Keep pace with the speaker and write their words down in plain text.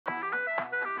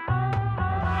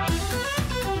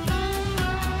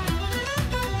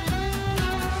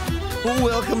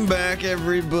Welcome back,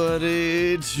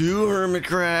 everybody, to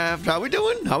Hermitcraft. How we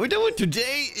doing? How we doing?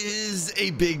 Today is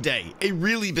a big day, a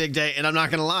really big day, and I'm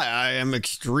not gonna lie, I am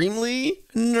extremely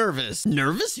nervous.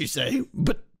 Nervous, you say?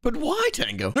 But why,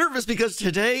 Tango? Nervous because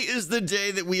today is the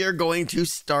day that we are going to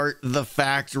start the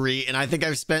factory, and I think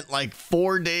I've spent like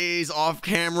 4 days off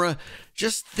camera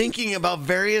just thinking about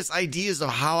various ideas of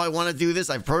how I want to do this.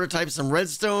 I've prototyped some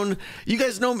redstone. You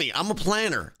guys know me. I'm a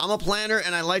planner.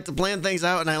 And I like to plan things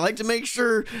out, and I like to make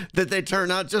sure that they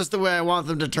turn out just the way I want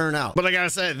them to turn out. But I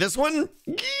gotta say, this one,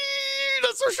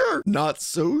 not so sure. Not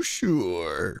so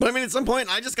sure. But I mean, at some point,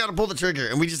 I just got to pull the trigger,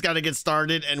 and we just got to get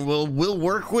started, and we'll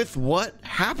work with what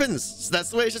happens. So that's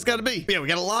the way it's just got to be. But yeah, we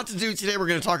got a lot to do today. We're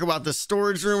going to talk about the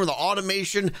storage room, or the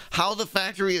automation, how the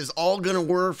factory is all going to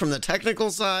work from the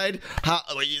technical side, how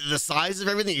the size of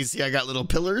everything. You see, I got little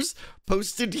pillars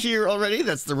posted here already.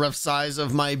 That's the rough size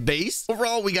of my base.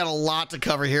 Overall, we got a lot to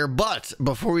cover here. But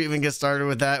before we even get started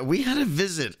with that, we had a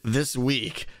visit this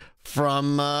week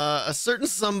from a certain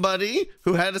somebody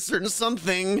who had a certain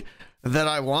something that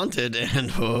I wanted,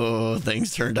 and oh,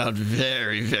 things turned out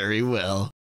very, very well.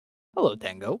 Hello,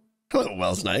 Tango. Hello,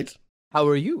 Wells Knight. How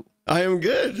are you? I am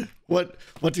good. What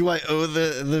do I owe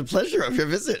the pleasure of your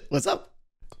visit? What's up?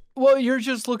 Well, you're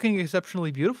just looking exceptionally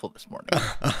beautiful this morning.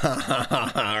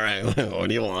 All right. What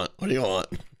do you want? What do you want?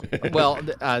 Well,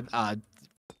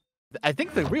 I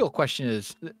think the real question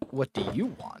is, what do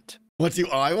you want? What do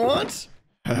I want?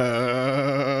 Where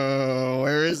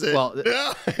is it? Well,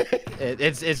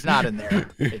 it's not in there.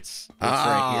 It's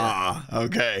right here.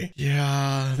 Okay.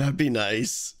 Yeah, that'd be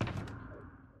nice.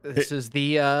 This is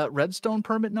the redstone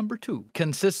permit number 2.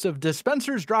 Consists of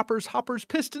dispensers, droppers, hoppers,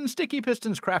 pistons, sticky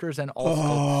pistons, crafters, and all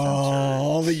sensors.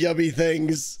 All the yummy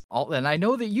things. And I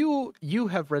know that you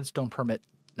have redstone permit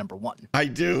number 1. I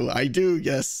do.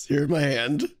 Yes, here in my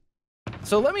hand.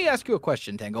 So let me ask you a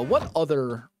question, Tango. What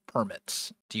other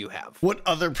permits do you have? What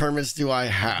other permits do I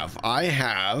have? I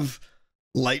have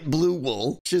light blue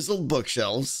wool, chiseled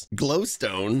bookshelves,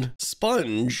 glowstone,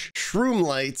 sponge, shroom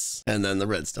lights, and then the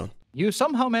redstone. You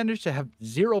somehow managed to have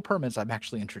 0 permits I'm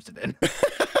actually interested in.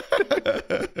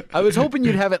 I was hoping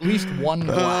you'd have at least 1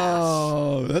 glass.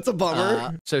 Oh, that's a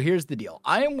bummer. So here's the deal.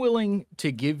 I am willing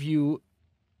to give you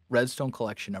redstone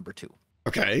collection number 2.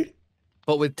 Okay.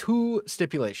 But with 2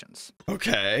 stipulations.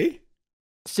 Okay.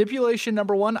 Stipulation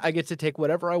number 1, I get to take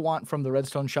whatever I want from the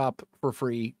redstone shop for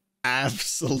free.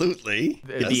 Absolutely.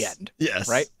 The end. Yes.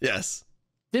 Right? Yes.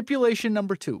 Stipulation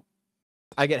number 2,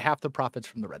 I get half the profits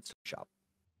from the redstone shop.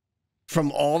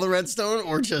 From all the redstone,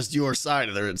 or just your side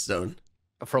of the redstone?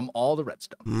 From all the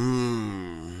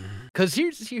redstone. Because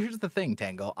here's the thing,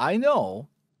 Tango. I know.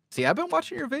 See, I've been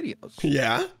watching your videos.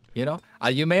 Yeah. You know,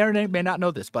 you may or may not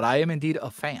know this, but I am indeed a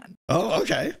fan. Oh,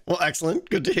 okay. Well, excellent.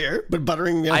 Good to hear. But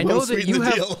buttering I know that you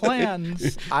have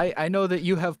plans. I know that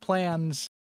you have plans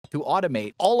to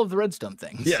automate all of the redstone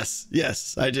things.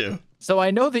 Yes, I do. So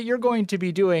I know that you're going to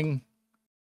be doing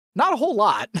not a whole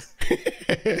lot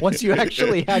once you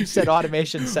actually have said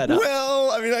automation set up.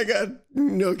 Well, I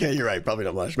mean, okay, you're right. Probably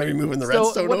not much. Maybe moving the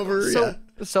redstone over.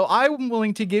 So I'm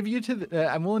willing to give you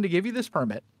this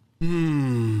permit.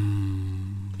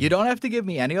 You don't have to give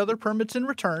me any other permits in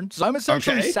return. So I'm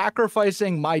essentially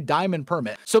sacrificing my diamond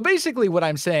permit. So basically what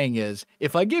I'm saying is,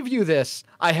 if I give you this,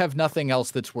 I have nothing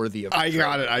else that's worthy of it. I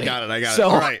got it.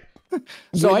 All right.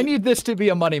 So I need this to be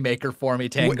a moneymaker for me,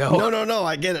 Tango. No.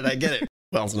 I get it.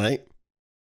 Wells Knight,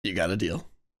 you got a deal.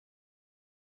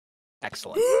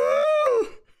 Excellent.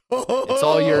 It's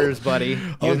all yours, buddy.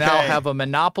 You now have a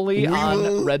monopoly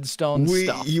on redstone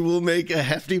stuff. You will make a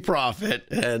hefty profit,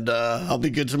 and I'll be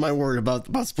good to my word about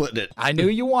splitting it. I knew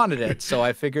you wanted it, so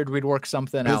I figured we'd work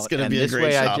something out. It's going to be a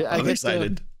great shop. I'm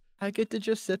excited. I get to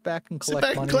just sit back and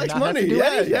collect money. Collect money.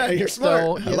 Yeah, you're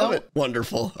smart. I love it.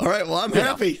 Wonderful. All right, well, I'm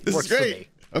happy. This is great.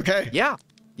 Okay. Yeah,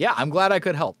 I'm glad I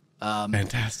could help.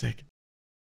 Fantastic.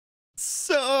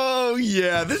 So,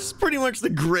 yeah, this is pretty much the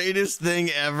greatest thing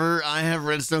ever. I have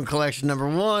redstone collection number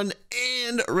 1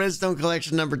 and redstone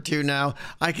collection number 2 now.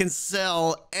 I can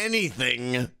sell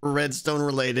anything redstone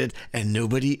related, and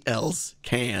nobody else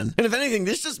can. And if anything,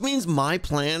 this just means my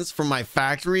plans for my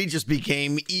factory just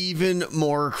became even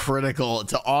more critical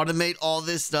to automate all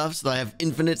this stuff so that I have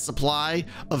infinite supply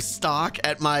of stock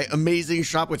at my amazing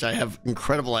shop, which I have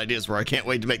incredible ideas for. I can't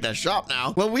wait to make that shop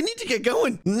now. Well, we need to get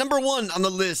going. Number 1 on the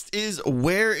list is,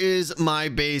 where is my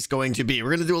base going to be? We're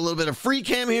going to do a little bit of free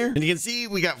cam here, and you can see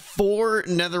we got 4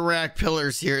 netherrack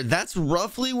pillars here. That's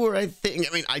roughly where I think,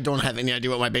 I don't have any idea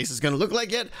what my base is going to look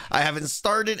like yet. I haven't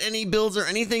started any builds or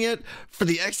anything yet for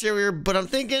the exterior, but I'm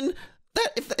thinking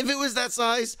That if it was that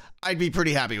size, I'd be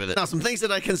pretty happy with it. Now, some things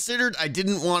that I considered, I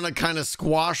didn't want to kind of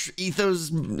squash Etho's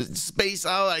space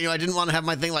out. I didn't want to have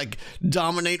my thing like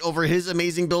dominate over his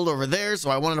amazing build over there, so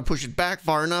I wanted to push it back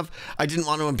far enough. I didn't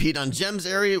want to impede on Gem's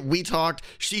area. We talked.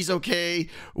 She's okay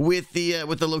with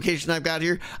the location I've got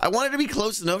here. I wanted to be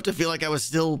close enough to feel like I was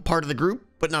still part of the group,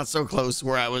 but not so close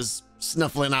where I was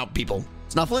snuffling out people.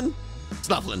 Snuffling?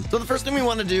 Snuffling. So the first thing we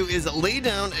want to do is lay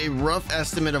down a rough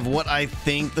estimate of what I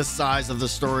think the size of the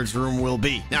storage room will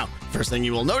be. Now, first thing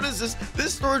you will notice is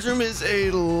this storage room is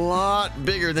a lot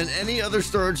bigger than any other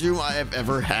storage room I have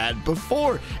ever had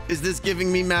before. Is this giving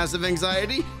me massive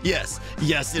anxiety? Yes.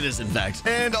 Yes, it is in fact.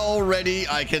 And already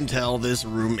I can tell this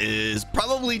room is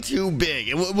probably too big.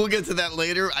 And we'll get to that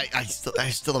later. I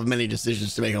still have many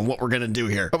decisions to make on what we're going to do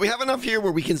here. But we have enough here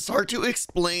where we can start to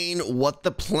explain what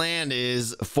the plan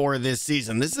is for this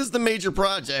season. This is the major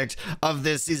project of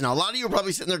this season. Now, a lot of you are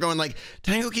probably sitting there going like,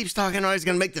 Tango keeps talking about he's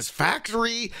going to make this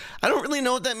factory. I don't really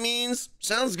know what that means.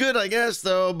 Sounds good, I guess,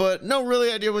 though, but no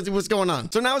really idea what's going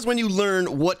on. So now is when you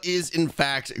learn what is in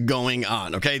fact going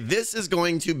on, okay? This is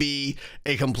going to be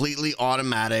a completely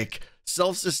automatic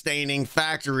self-sustaining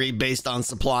factory based on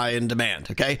supply and demand.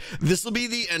 Okay, this will be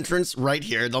the entrance right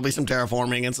here. There'll be some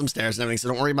terraforming and some stairs and everything, so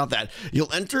don't worry about that.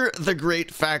 You'll enter the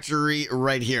great factory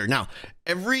right here. Now,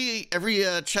 every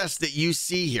chest that you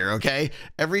see here, okay,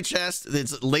 every chest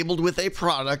that's labeled with a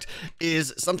product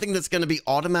is something that's going to be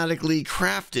automatically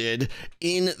crafted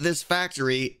in this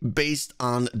factory based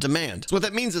on demand. So what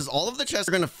that means is all of the chests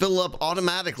are going to fill up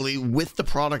automatically with the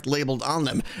product labeled on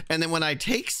them. And then when I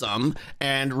take some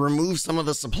and remove some of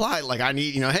the supply, like I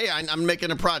need, hey, I'm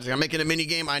making a project, I'm making a mini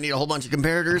game, I need a whole bunch of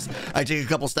comparators. I take a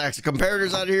couple stacks of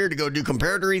comparators out of here to go do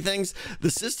comparatory things.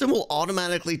 The system will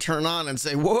automatically turn on and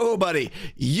say, whoa, buddy,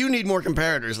 you need more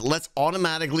comparators. Let's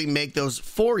automatically make those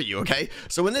for you, okay?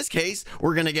 So in this case,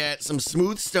 we're gonna get some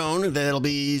smooth stone that'll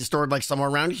be stored like somewhere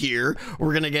around here.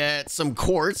 We're gonna get some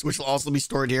quartz, which will also be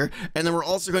stored here. And then we're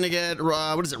also gonna get,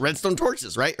 redstone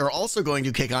torches, right? Are also going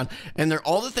to kick on. And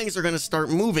all the things are gonna start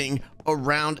moving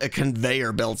around a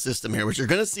conveyor belt system here, which you're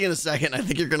going to see in a second. I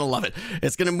think you're going to love it.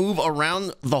 It's going to move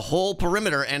around the whole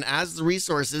perimeter, and as the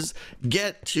resources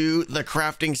get to the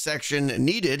crafting section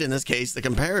needed, in this case the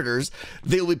comparators,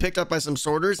 they'll be picked up by some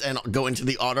sorters and go into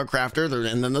the auto crafter,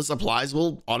 and then the supplies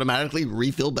will automatically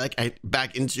refill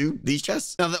back into these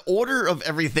chests. Now, the order of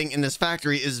everything in this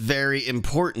factory is very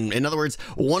important. In other words,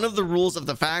 one of the rules of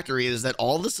the factory is that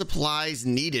all the supplies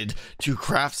needed to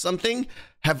craft something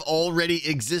have already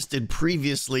existed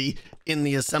previously in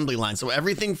the assembly line. So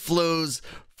everything flows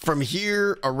from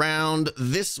here around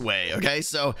this way, okay?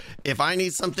 So if I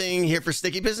need something here for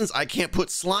sticky pistons, I can't put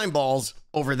slime balls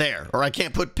over there, or I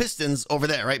can't put pistons over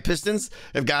there, right? Pistons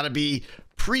have got to be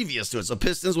previous to it. So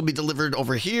pistons will be delivered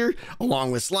over here along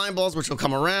with slime balls, which will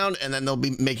come around, and then they'll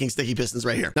be making sticky pistons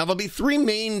right here. Now, there'll be three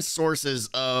main sources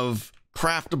of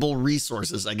craftable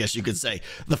resources, I guess you could say.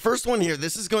 The first one here,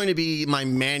 this is going to be my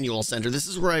manual center. This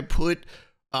is where I put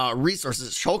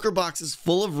resources, shulker boxes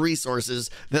full of resources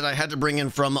that I had to bring in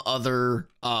from other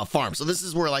farms. So this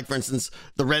is where, like, for instance,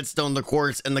 the redstone, the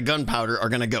quartz, and the gunpowder are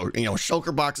going to go.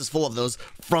 Shulker boxes full of those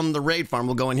from the raid farm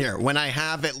will go in here. When I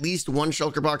have at least one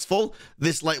shulker box full,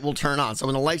 this light will turn on. So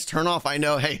when the lights turn off, I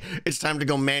know, hey, it's time to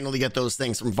go manually get those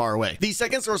things from far away. The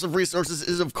second source of resources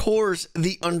is, of course,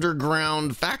 the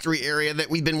underground factory area that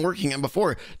we've been working on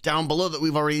before, down below, that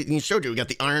we've already showed you. We got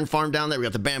the iron farm down there. We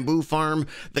got the bamboo farm,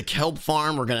 the kelp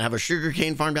farm. We're going to have a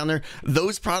sugarcane farm down there.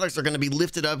 Those products are going to be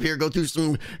lifted up here, go through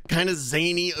some kind of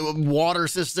zany water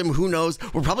system. Who knows?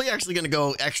 We're probably actually going to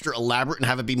go extra elaborate and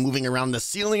have it be moving around the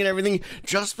ceiling and everything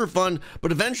just for fun.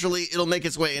 But eventually it'll make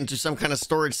its way into some kind of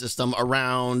storage system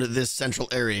around this central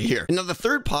area here. Now, the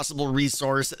third possible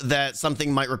resource that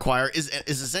something might require is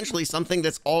essentially something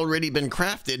that's already been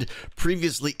crafted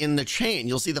previously in the chain.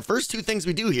 You'll see the first two things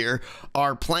we do here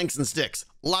are planks and sticks.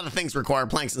 A lot of things require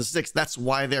planks and sticks. That's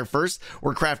why they're first.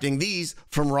 We're crafting these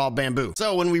from raw bamboo.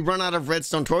 So when we run out of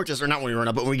redstone torches, or not when we run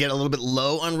out, but when we get a little bit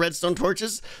low on redstone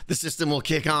torches, the system will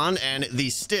kick on, and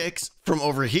these sticks from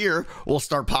over here will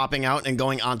start popping out and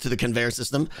going onto the conveyor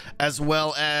system, as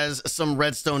well as some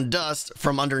redstone dust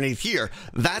from underneath here.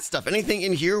 That stuff, anything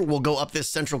in here, will go up this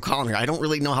central column here. I don't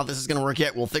really know how this is going to work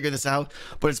yet. We'll figure this out,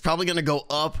 but it's probably going to go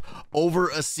up over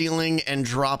a ceiling and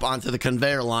drop onto the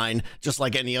conveyor line, just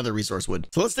like any other resource would.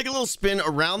 So let's take a little spin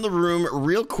around the room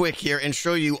real quick here and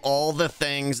show you all the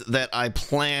things that I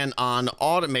plan on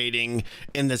automating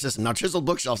in this system. Now, chiseled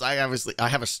bookshelves, I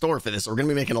have a store for this, so we're going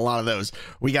to be making a lot of those.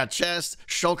 We got chests, chest,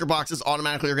 shulker boxes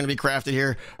automatically are going to be crafted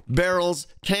here. Barrels,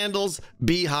 candles,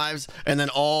 beehives, and then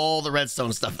all the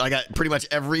redstone stuff. I got pretty much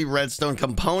every redstone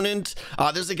component.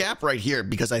 There's a gap right here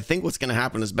because I think what's going to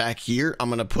happen is back here, I'm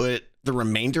going to put the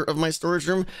remainder of my storage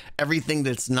room. Everything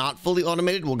that's not fully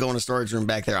automated will go in a storage room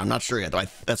back there. I'm not sure yet, though.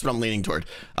 That's what I'm leaning toward.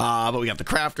 But we got the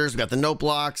crafters, we got the note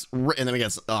blocks, and then we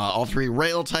got all 3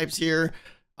 rail types here.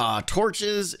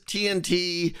 Torches,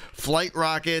 TNT, flight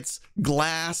rockets,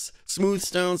 glass, smooth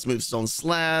stone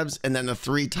slabs, and then the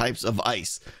 3 types of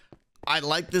ice. I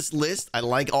like this list. I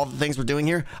like all the things we're doing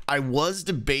here. I was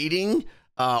debating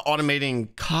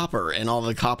automating copper and all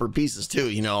the copper pieces too.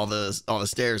 You know, all the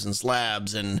stairs and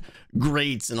slabs and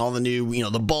grates and all the new, you know,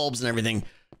 the bulbs and everything.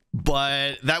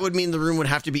 But that would mean the room would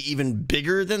have to be even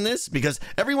bigger than this, because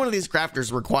every one of these crafters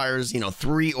requires, you know,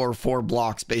 3 or 4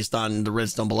 blocks based on the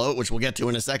redstone below it, which we'll get to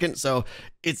in a second. So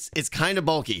it's kind of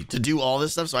bulky to do all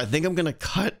this stuff. So I think I'm going to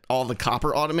cut all the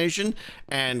copper automation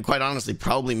and, quite honestly,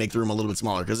 probably make the room a little bit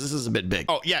smaller, because this is a bit big.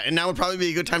 Oh yeah, and now would probably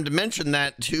be a good time to mention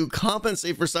that to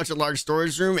compensate for such a large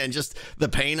storage room and just the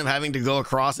pain of having to go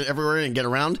across it everywhere and get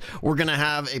around, we're going to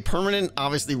have a permanent,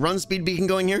 obviously, run speed beacon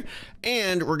going here,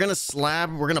 and we're going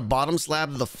to bottom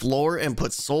slab the floor and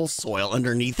put soul soil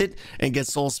underneath it and get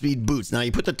soul speed boots. Now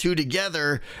you put the 2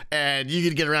 together and you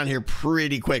could get around here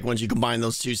pretty quick once you combine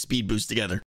those 2 speed boosts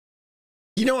together.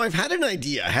 You know, I've had an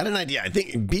idea. I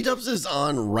think B-Dubs is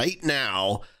on right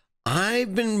now.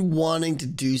 I've been wanting to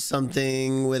do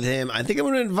something with him. I think I'm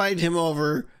going to invite him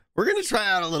over. We're going to try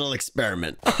out a little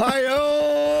experiment.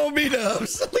 Hi-ho,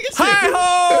 B-Dubs.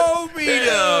 Hi-ho,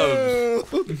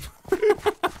 B-Dubs.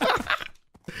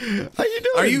 How you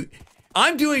doing?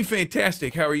 I'm doing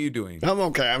fantastic. How are you doing? I'm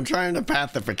okay. I'm trying to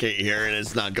pathificate here, and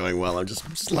it's not going well. I'm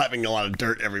just slapping a lot of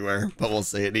dirt everywhere, but we'll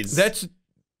see. It needs.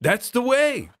 That's the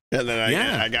way. And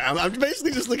then I'm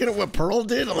basically just looking at what Pearl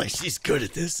did. I'm like, she's good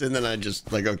at this, and then I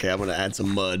just like, okay, I'm gonna add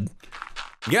some mud.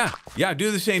 Yeah,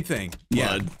 do the same thing.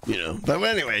 Mud, you know. But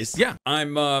anyways, yeah,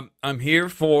 I'm here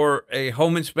for a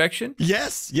home inspection.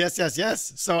 Yes.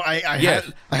 So I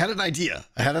had an idea.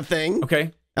 I had a thing.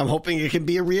 Okay. I'm hoping it can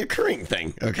be a reoccurring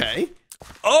thing, okay?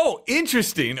 Oh,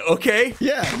 interesting. Okay.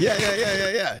 Yeah.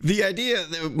 The idea,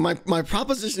 my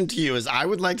proposition to you is I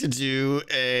would like to do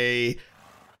a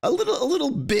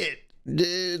little bit,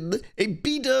 a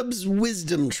B-Dubs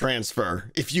wisdom transfer,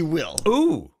 if you will.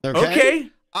 Ooh. Okay.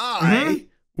 I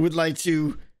would like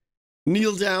to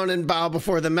kneel down and bow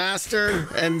before the master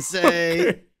and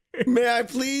say, may I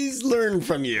please learn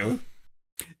from you?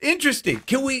 Interesting.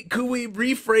 Could we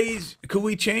rephrase? Could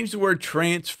we change the word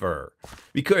transfer?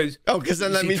 Because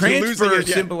then that means transfer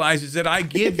symbolizes that I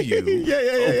give you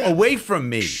away from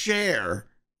me. Share.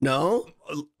 No.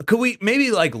 Could we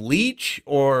maybe like leech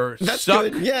or That's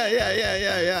suck? Good.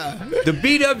 Yeah. The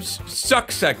B-Dubs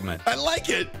suck segment. I like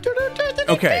it.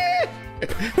 Okay.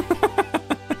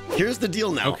 Here's the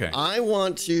deal now. Okay. I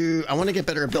want to get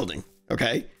better at building.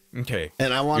 Okay. Okay.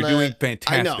 And I want to. You're doing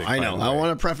fantastic. I know. I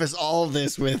want to preface all of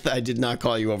this with I did not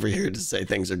call you over here to say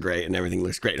things are great and everything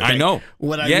looks great. Okay? I know.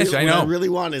 What I really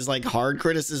want is like hard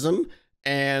criticism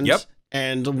and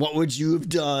what would you have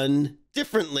done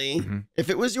differently if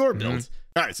it was your build?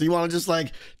 All right, so you want to just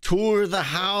like tour the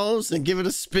house and give it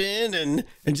a spin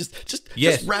and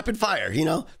just rapid fire, you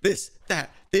know, this,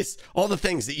 all the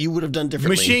things that you would have done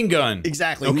differently. Machine gun.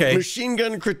 Exactly. Okay. Machine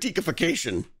gun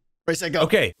critiquification. Ready, set, go.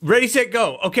 Okay. Ready, set,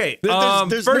 go. Okay.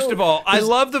 First of all, I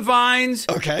love the vines.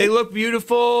 Okay. They look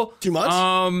beautiful. Too much?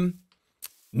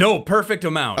 No, perfect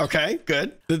amount. Okay,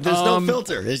 good. There's no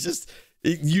filter. It's just,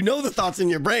 you know the thoughts in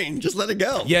your brain. Just let it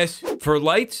go. Yes. For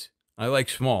lights, I like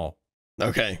small.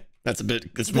 Okay. It's a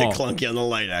bit clunky on the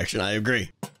light action. I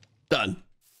agree. Done.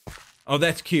 Oh,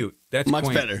 that's cute. That's much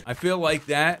quaint. better. I feel like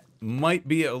that might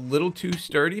be a little too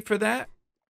sturdy for that.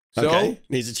 So okay.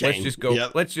 Needs a chain. Let's just go.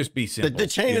 Yep. Let's just be simple. The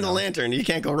chain and the lantern. You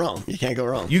can't go wrong. You can't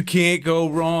go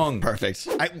wrong. Perfect.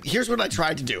 Here's what I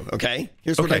tried to do. Okay.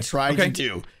 Here's what I tried to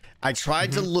do. I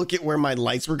tried to look at where my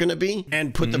lights were going to be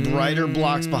and put the brighter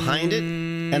blocks behind it,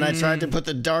 and I tried to put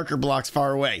the darker blocks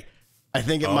far away. I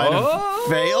think it might have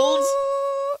failed.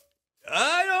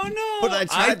 I don't know. But I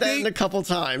tried that in a couple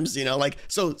times, you know, like,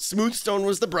 so smooth stone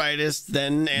was the brightest,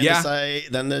 then andesite,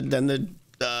 then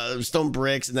the stone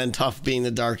bricks, and then tough being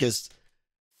the darkest.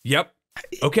 Yep.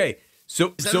 Okay.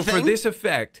 So for this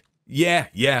effect, yeah,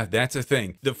 that's a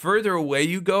thing. The further away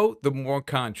you go, the more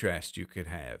contrast you could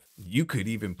have. You could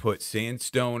even put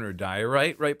sandstone or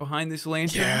diorite right behind this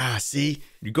lantern. Yeah, see?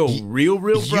 You go real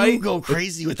bright. You go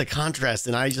crazy with the contrast,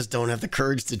 and I just don't have the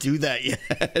courage to do that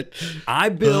yet. I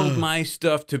build my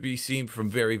stuff to be seen from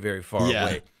very, very far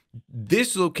away.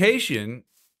 This location,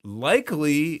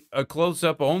 likely a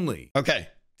close-up only. Okay.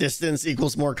 Distance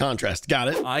equals more contrast. Got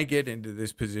it. I get into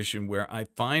this position where I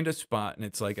find a spot and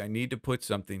it's like I need to put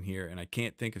something here and I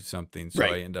can't think of something, so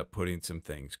I end up putting some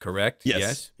things. Correct?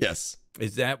 Yes. Yes.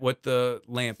 Is that what the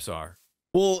lamps are?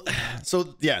 Well,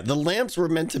 so yeah, the lamps were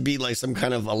meant to be like some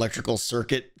kind of electrical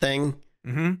circuit thing.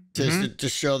 To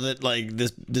show that like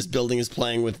this building is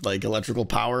playing with like electrical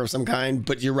power of some kind.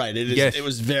 But you're right, it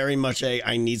was very much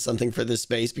I need something for this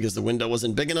space because the window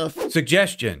wasn't big enough.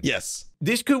 Suggestion. Yes.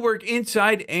 This could work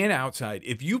inside and outside.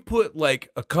 If you put like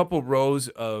a couple rows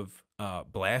of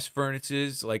blast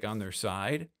furnaces like on their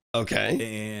side. Okay.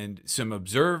 And some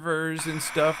observers and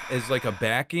stuff as like a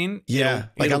backing. Yeah.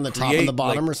 Like on the top and the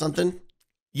bottom or something.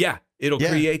 Yeah. It'll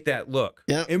create that look.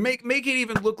 Yeah. And make it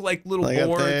even look like little like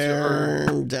boards up there,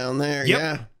 or down there. Yep.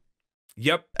 Yeah.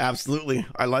 Yep. Absolutely.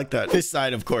 I like that. This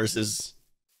side, of course, is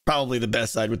probably the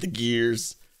best side with the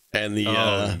gears and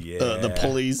the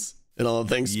pulleys and all the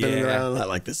things spinning around. I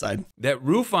like this side. That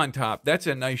roof on top, that's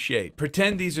a nice shape.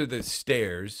 Pretend these are the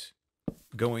stairs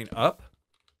going up.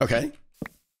 Okay.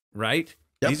 Right?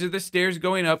 Yep. These are the stairs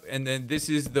going up, and then this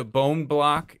is the bone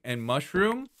block and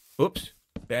mushroom. Oops.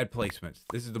 Bad placements.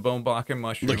 This is the bone block and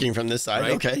mushroom. Looking from this side.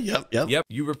 Right? Okay. Yep.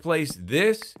 You replace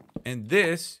this and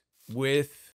this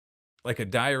with like a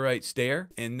diorite stair,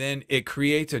 and then it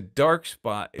creates a dark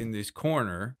spot in this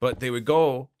corner, but they would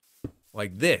go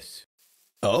like this.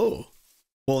 Oh.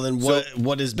 Well, then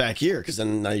what is back here? Because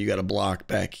then now you got a block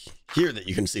back here that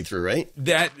you can see through, right?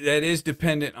 That is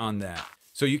dependent on that.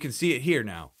 So you can see it here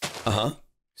now. Uh-huh.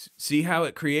 See how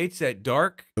it creates that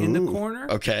dark in the corner?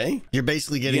 Okay. You're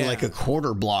basically getting like a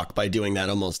quarter block by doing that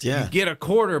almost, yeah. You get a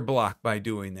quarter block by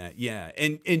doing that, yeah.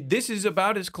 And this is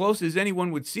about as close as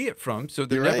anyone would see it from, so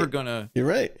they're never going to... You're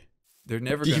right. They're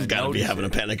never going to You've got to be having a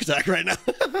panic attack right now.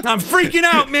 I'm freaking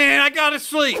out, man. I got to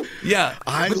sleep. Yeah.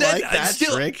 I like that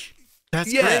trick. That's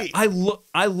great.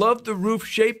 I love the roof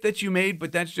shape that you made,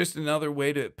 but that's just another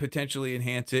way to potentially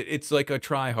enhance it. It's like a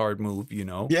try-hard move, you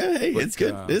know? Yeah, hey, it's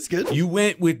good. It's good. You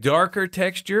went with darker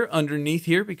texture underneath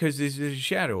here because this is a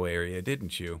shadow area,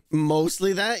 didn't you?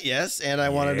 Mostly that, yes. And I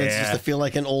wanted it just to feel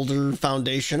like an older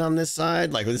foundation on this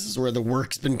side. Like this is where the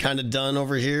work's been kind of done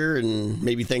over here, and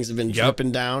maybe things have been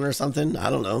dripping down or something. I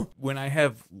don't know. When I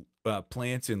have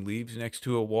plants and leaves next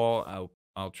to a wall,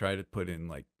 I'll try to put in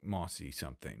like mossy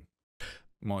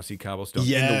cobblestone in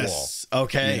the wall.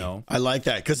 Okay. You know? I like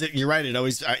that because you're right.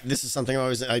 This is something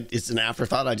it's an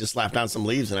afterthought. I just slapped down some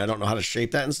leaves and I don't know how to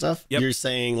shape that and stuff. Yep. You're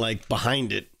saying like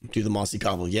behind it, do the mossy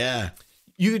cobble. Yeah.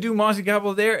 You could do mossy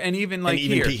cobble there and even like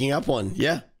even here. peeking up one.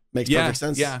 Yeah. Makes perfect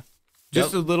sense. Yeah.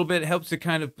 Just a little bit helps to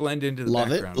kind of blend into the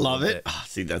background. Love it. Oh,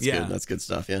 see, that's good. That's good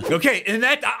stuff. Yeah. Okay. And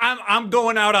I'm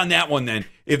going out on that one then.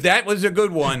 If that was a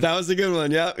good one. That was a good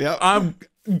one. Yeah. Yeah. I'm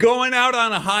going out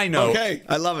on a high note. Okay.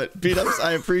 I love it. B-dubs,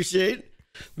 I appreciate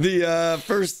the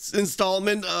first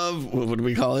installment of, what do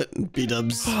we call it?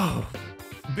 B-dubs.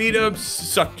 B-dubs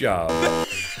suck job.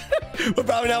 We're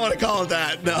probably not want to call it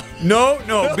that.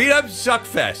 No. B-dubs suck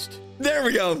fest. There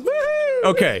we go. Woo!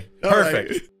 Okay.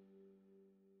 Perfect. Right.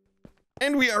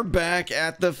 And we are back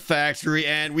at the factory,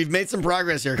 and we've made some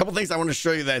progress here. A couple things I want to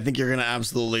show you that I think you're going to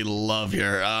absolutely love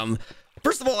here.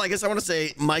 First of all, I guess I want to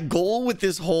say my goal with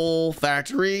this whole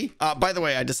factory, by the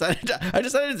way, I decided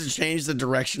to change the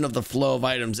direction of the flow of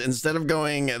items. Instead of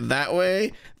going that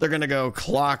way, they're going to go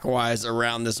clockwise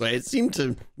around this way. It seemed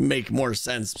to make more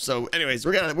sense. So anyways,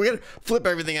 we're gonna flip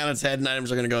everything on its head and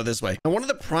items are going to go this way. And one of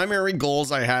the primary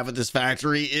goals I have at this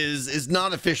factory is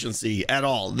not efficiency at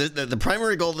all. The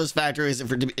primary goal of this factory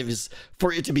is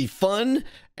for it to be fun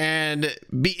and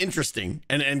be interesting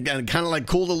and kind of like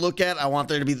cool to look at. I want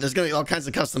there's going to be all kinds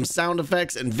of custom sound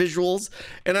effects and visuals,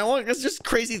 and I want it's just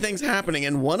crazy things happening.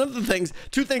 And one of the things,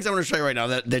 two things I want to show you right now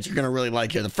that you're going to really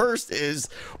like here. The first is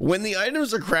when the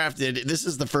items are crafted. This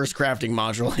is the first crafting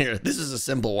module here. This is a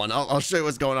simple one. I'll show you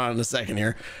what's going on in a second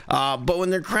here. But when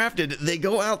they're crafted, they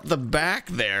go out the back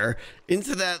there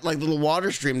into that like little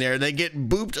water stream there. They get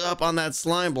booped up on that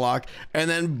slime block and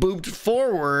then booped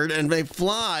forward, and they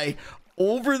fly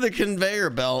over the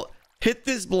conveyor belt, hit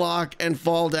this block, and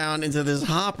fall down into this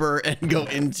hopper and go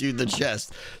into the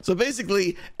chest. So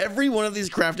basically, every one of these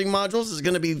crafting modules is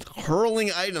going to be hurling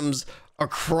items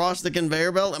across the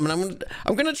conveyor belt. I mean,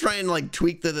 I'm gonna try and like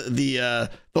tweak the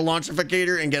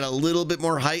launchificator and get a little bit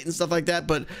more height and stuff like that.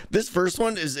 But this first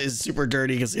one is super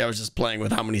dirty because I was just playing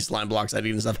with how many slime blocks I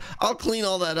need and stuff. I'll clean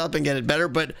all that up and get it better.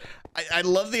 But I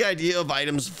love the idea of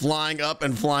items flying up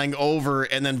and flying over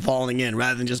and then falling in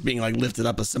rather than just being like lifted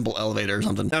up a simple elevator or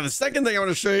something. Now, the second thing I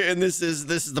want to show you, and this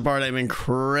is the part I'm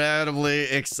incredibly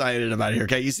excited about here.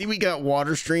 Okay, you see we got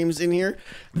water streams in here.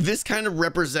 This kind of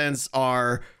represents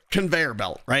our conveyor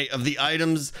belt, right, of the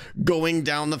items going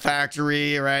down the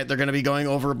factory, right? They're going to be going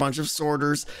over a bunch of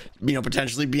sorters, you know,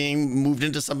 potentially being moved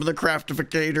into some of the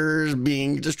craftificators,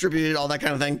 being distributed, all that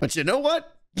kind of thing. But you know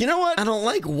what? You know what? I don't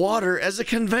like water as a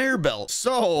conveyor belt.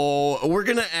 So we're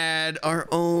going to add our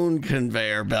own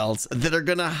conveyor belts that are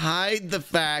going to hide the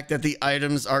fact that the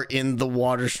items are in the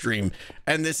water stream.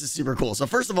 And this is super cool. So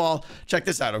first of all, check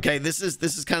this out. Okay. This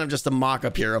is kind of just a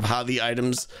mock-up here of how the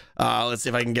items, let's see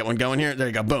if I can get one going here. There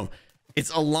you go. Boom.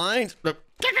 It's aligned.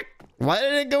 Why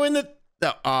did it go in the...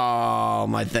 Oh,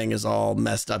 my thing is all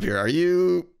messed up here. Are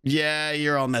you? Yeah,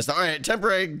 you're all messed up. All right,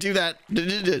 temporary, do that.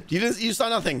 You saw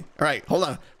nothing. All right, hold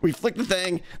on. We flick the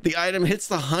thing. The item hits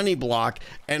the honey block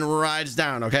and rides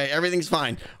down, okay? Everything's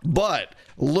fine. But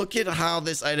look at how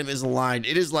this item is aligned.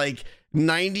 It is like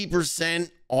 90%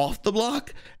 off the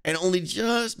block and only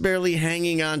just barely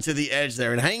hanging on to the edge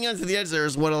there. And hanging on to the edge there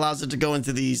is what allows it to go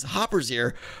into these hoppers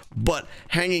here. But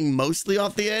hanging mostly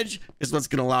off the edge is what's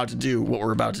going to allow it to do what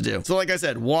we're about to do. So like I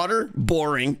said, water,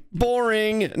 boring,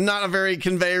 not a very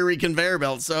conveyor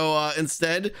belt. So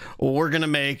instead, we're going to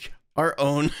make our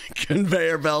own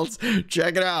conveyor belts.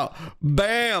 Check it out.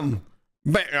 Bam.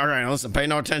 All right, listen, pay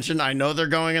no attention. I know they're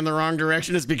going in the wrong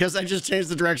direction. It's because I just changed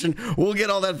the direction. We'll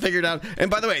get all that figured out. And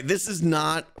by the way, this is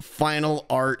not final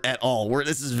art at all.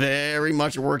 This is very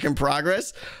much a work in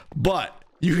progress, but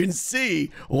you can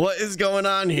see what is going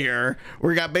on here.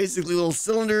 We got basically little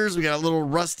cylinders. We got a little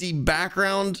rusty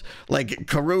background, like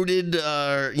corroded,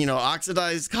 you know,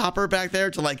 oxidized copper back there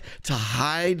to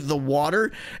hide the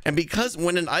water. And because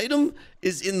when an item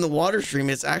is in the water stream,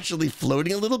 it's actually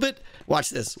floating a little bit. Watch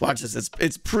this. Watch this.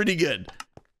 It's pretty good.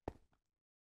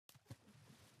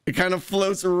 It kind of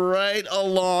floats right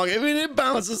along. I mean, it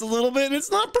bounces a little bit. It's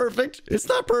not perfect. It's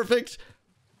not perfect,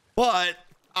 but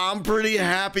I'm pretty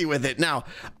happy with it. Now,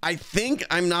 I think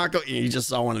I'm not going... You just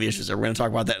saw one of the issues there. We're going to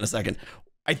talk about that in a second.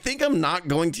 I think I'm not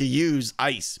going to use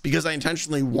ice because I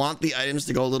intentionally want the items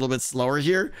to go a little bit slower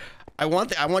here. I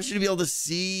want you to be able to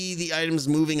see the items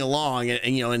moving along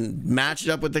and you know, and match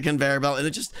it up with the conveyor belt, and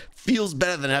it just feels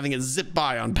better than having it zip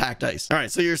by on packed ice. All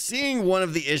right, so you're seeing one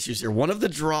of the issues here, one of the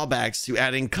drawbacks to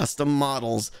adding custom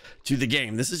models to the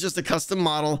game. This is just a custom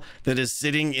model that is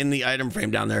sitting in the item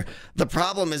frame down there. The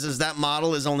problem is that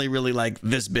model is only really like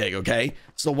this big, okay?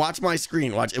 So watch my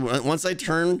screen. Watch it. Once I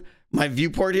turn my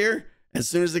viewport here, as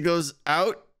soon as it goes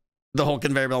out, the whole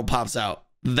conveyor belt pops out.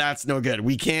 That's no good.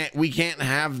 We can't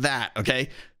have that, okay?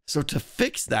 So to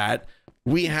fix that,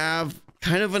 we have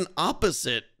kind of an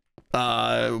opposite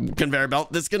conveyor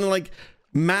belt that's gonna like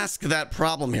mask that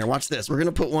problem here. Watch this. We're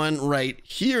gonna put one right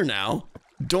here now.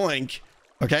 Doink.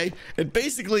 Okay,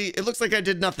 it looks like I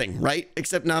did nothing, right?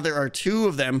 Except now there are two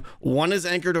of them. One is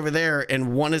anchored over there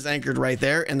and one is anchored right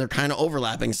there, and they're kind of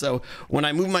overlapping. So when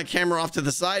I move my camera off to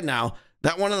the side now,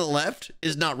 that one on the left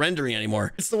is not rendering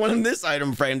anymore. It's the one in this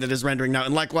item frame that is rendering now.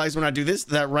 And likewise, when I do this,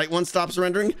 that right one stops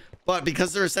rendering. But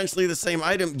because they're essentially the same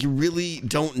item, you really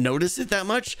don't notice it that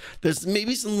much. There's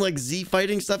maybe some like Z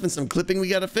fighting stuff and some clipping we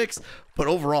got to fix. But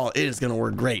overall, it is going to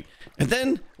work great. And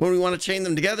then when we want to chain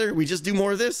them together, we just do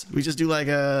more of this. We just do like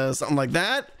something like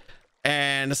that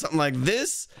and something like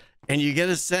this. And you get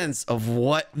a sense of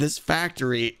what this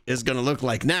factory is going to look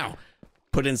like. Now,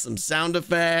 put in some sound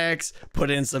effects,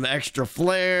 put in some extra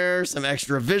flair, some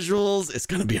extra visuals. It's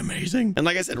going to be amazing. And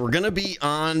like I said, we're going to be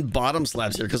on bottom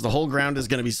slabs here because the whole ground is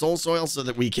going to be soul soil so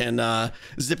that we can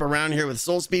zip around here with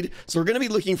soul speed. So we're going to be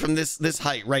looking from this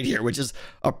height right here, which is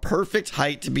a perfect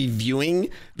height to be viewing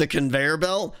the conveyor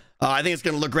belt. I think it's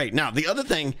going to look great. Now, the other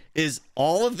thing is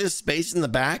all of this space in the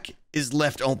back is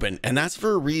left open, and that's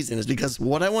for a reason, is because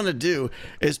what I want to do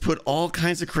is put all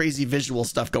kinds of crazy visual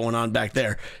stuff going on back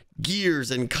there. Gears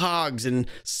and cogs and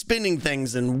spinning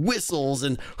things and whistles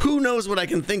and who knows what I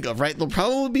can think of, right? There'll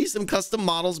probably be some custom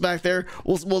models back there.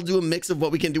 We'll do a mix of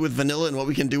what we can do with vanilla and what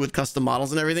we can do with custom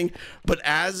models and everything. But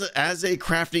as a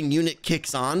crafting unit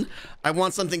kicks on, I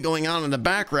want something going on in the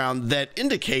background that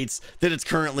indicates that it's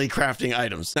currently crafting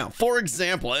items. Now, for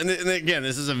example, and again,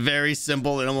 this is a very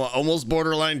simple and almost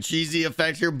borderline cheesy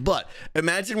effect here, but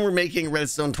imagine we're making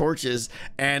redstone torches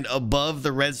and above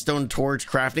the redstone torch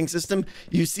crafting system,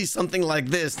 you see something like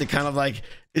this that kind of like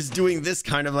is doing this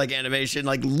kind of like animation,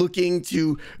 like looking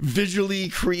to visually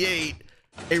create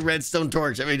a redstone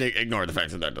torch. I mean, ignore the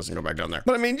fact that that doesn't go back down there,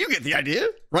 but I mean, you get the idea.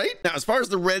 right? Now, as far as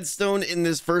the redstone in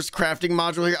this first crafting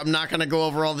module here, I'm not going to go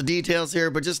over all the details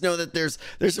here, but just know that there's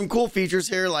some cool features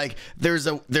here. Like there's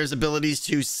abilities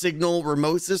to signal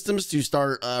remote systems to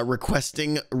start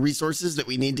requesting resources that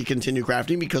we need to continue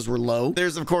crafting because we're low.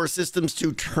 There's of course systems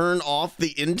to turn off the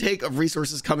intake of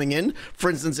resources coming in. For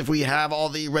instance, if we have all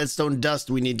the redstone dust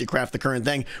we need to craft the current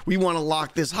thing, we want to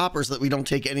lock this hopper so that we don't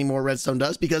take any more redstone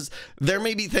dust, because there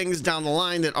may be things down the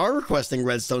line that are requesting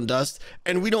redstone dust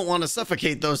and we don't want to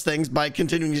suffocate those things by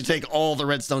continuing to take all the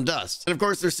redstone dust. And of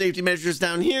course there's safety measures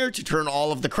down here to turn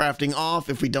all of the crafting off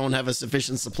if we don't have a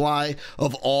sufficient supply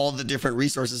of all the different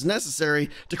resources necessary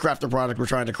to craft the product we're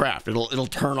trying to craft. It'll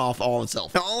turn off all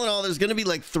itself. Now, all in all, there's going to be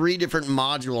like 3 different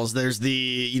modules. There's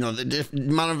the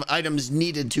amount of items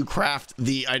needed to craft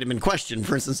the item in question.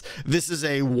 For instance, this is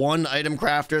a 1 item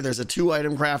crafter, there's a 2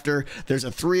 item crafter, there's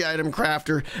a 3 item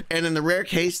crafter, and in the rare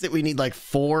case that we need like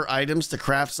 4 items to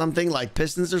craft something like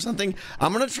pistons or something,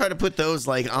 I'm gonna try to put those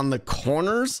like on the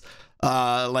corners,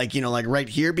 like right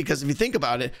here, because if you think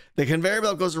about it, the conveyor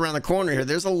belt goes around the corner here.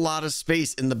 There's a lot of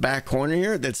space in the back corner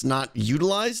here that's not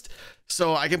utilized,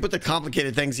 so I can put the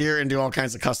complicated things here and do all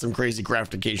kinds of custom crazy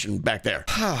craftification back there.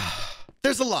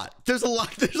 There's a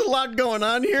lot going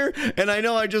on here, and I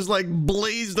know I just like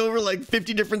blazed over like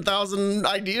 50 different thousand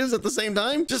ideas at the same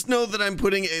time. Just know that I'm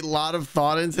putting a lot of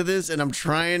thought into this and I'm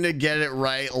trying to get it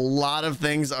right. A lot of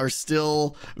things are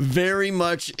still very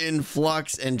much in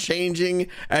flux and changing,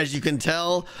 as you can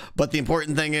tell, but the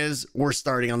important thing is we're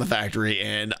starting on the factory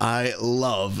and I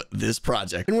love this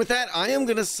project. And with that, I am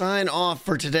gonna sign off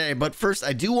for today, but first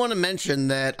I do want to mention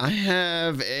that I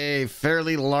have a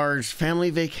fairly large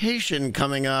family vacation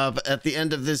coming up at the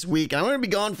end of this week. I'm going to be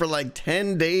gone for like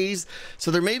 10 days, so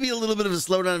there may be a little bit of a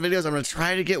slowdown in videos. I'm going to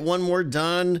try to get one more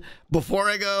done before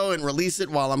I go and release it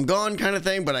while I'm gone, kind of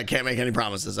thing, but I can't make any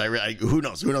promises. Who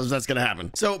knows if that's going to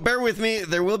happen. So bear with me.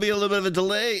 There will be a little bit of a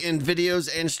delay in videos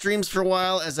and streams for a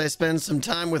while as I spend some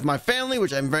time with my family,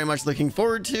 which I'm very much looking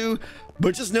forward to.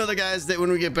 But just know that, guys, that when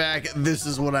we get back, this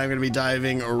is what I'm going to be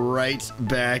diving right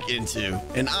back into,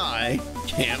 and I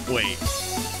can't wait.